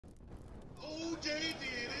OJ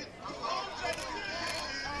did it. OJ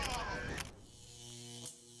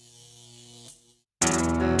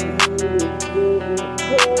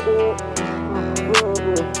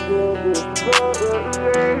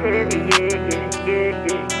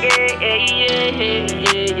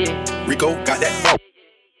Rico got that.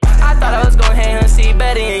 I thought I was gon' hang and see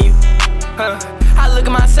better in you. I look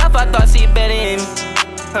at myself, I thought see better in me.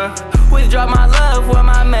 Withdraw my love for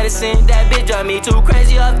my medicine. That bitch drive me too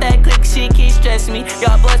crazy off that click. She keep stressing me.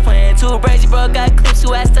 Y'all boys playing too crazy, bro. Got clips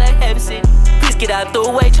who asked to heaven sit. Please get out the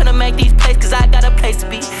way, tryna make these plays, cause I got a place to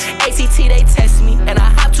be. ACT, they test me, and I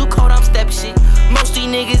hop too cold, I'm stepping shit. Most these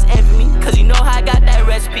niggas envy me, cause you know how I got that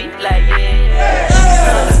recipe. Like,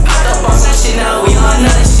 popped up on some shit, now we on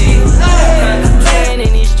another shit. Playing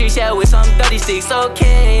in these streets, yeah, with some dirty sticks,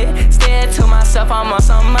 okay. Staying to myself, I'm on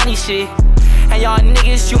some money shit. And y'all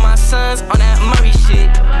niggas, you my sons on that Murray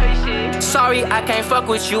shit. Sorry, I can't fuck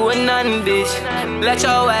with you or nothing, bitch. Let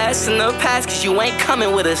your ass in the past, cause you ain't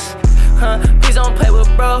coming with us. Please don't play with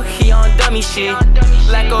bro, he on dummy shit.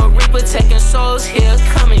 Like a reaper taking souls, he'll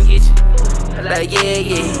come and get you. Like yeah,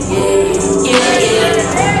 yeah, yeah, yeah,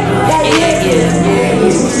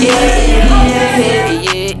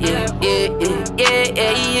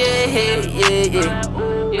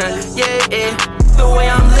 yeah, yeah. The way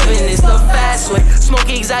I'm living is the fast way.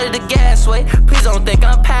 Smoking excited the gas way. Please don't think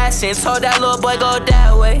I'm passing. Told that little boy go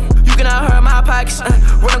that way. You cannot hurt my pockets.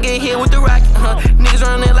 Run get hit with the rocket. Niggas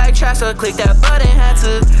running like trash. So click that button, had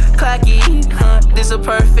to clock it. This a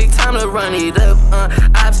perfect time to run it up.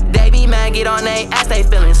 Ops, they be mad, get on they ass, they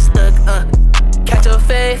feeling stuck. Catch a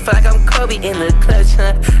fade, feel like I'm Kobe in the clutch.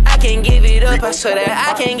 I can't give it up, I swear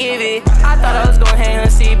that I can't give it. I thought I was gon' hang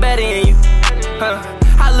and see better in you.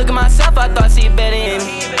 I look at myself, I thought see better in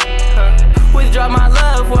me. Withdraw my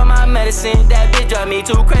love for my medicine. That bitch drive me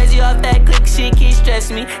too crazy off that click. She keep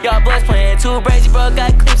stressing me. Y'all boys playing too crazy, bro.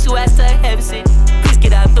 Got clips who asked to heaven sit. Please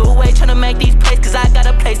get out the way, tryna make these plays, cause I got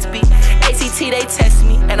a place to be. ACT, they test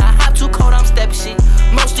me, and I hop too cold, I'm stepping shit.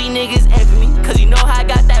 Most these niggas envy me, cause you know how I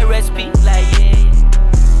got that recipe. Like yeah,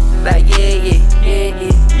 like yeah, yeah, yeah,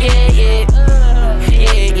 yeah, yeah,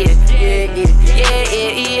 yeah, yeah, yeah,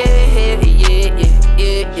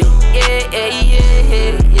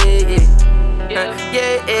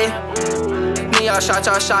 me y'all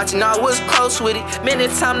shot, and I was close with it.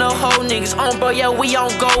 Minute time, no whole niggas on, bro. Yeah, we on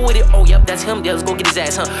go with it. Oh, yep, that's him. Yeah, let's go get his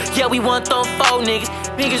ass, huh? Yeah, we want them four niggas.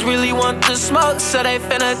 Niggas really want the smoke, so they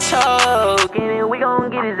finna choke. And we gon'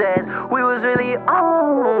 get his ass. We was really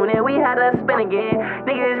on, and we had to spin again.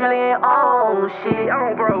 Niggas really on shit.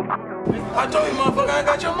 On, bro. I told you, motherfucker, I ain't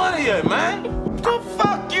got your money yet, man. The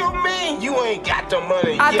fuck you mean you ain't got the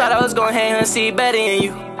money I yet? thought I was gon' hang and see better in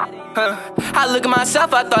you. I look at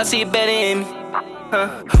myself, I thought see better in me.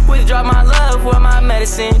 Withdraw my love for my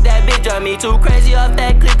medicine. That bitch drive me too crazy off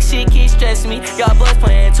that click. She keep stressing me. Y'all boys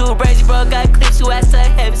playing too crazy, bro. Got clips who asked to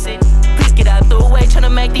heaven sit. Please get out the way, tryna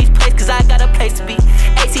make these plays, cause I got a place to be.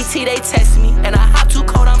 ACT, they test me, and I hop too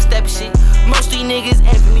cold, I'm stepping shit. Most these niggas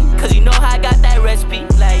envy me, cause you know how I got that recipe.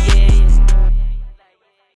 Like yeah.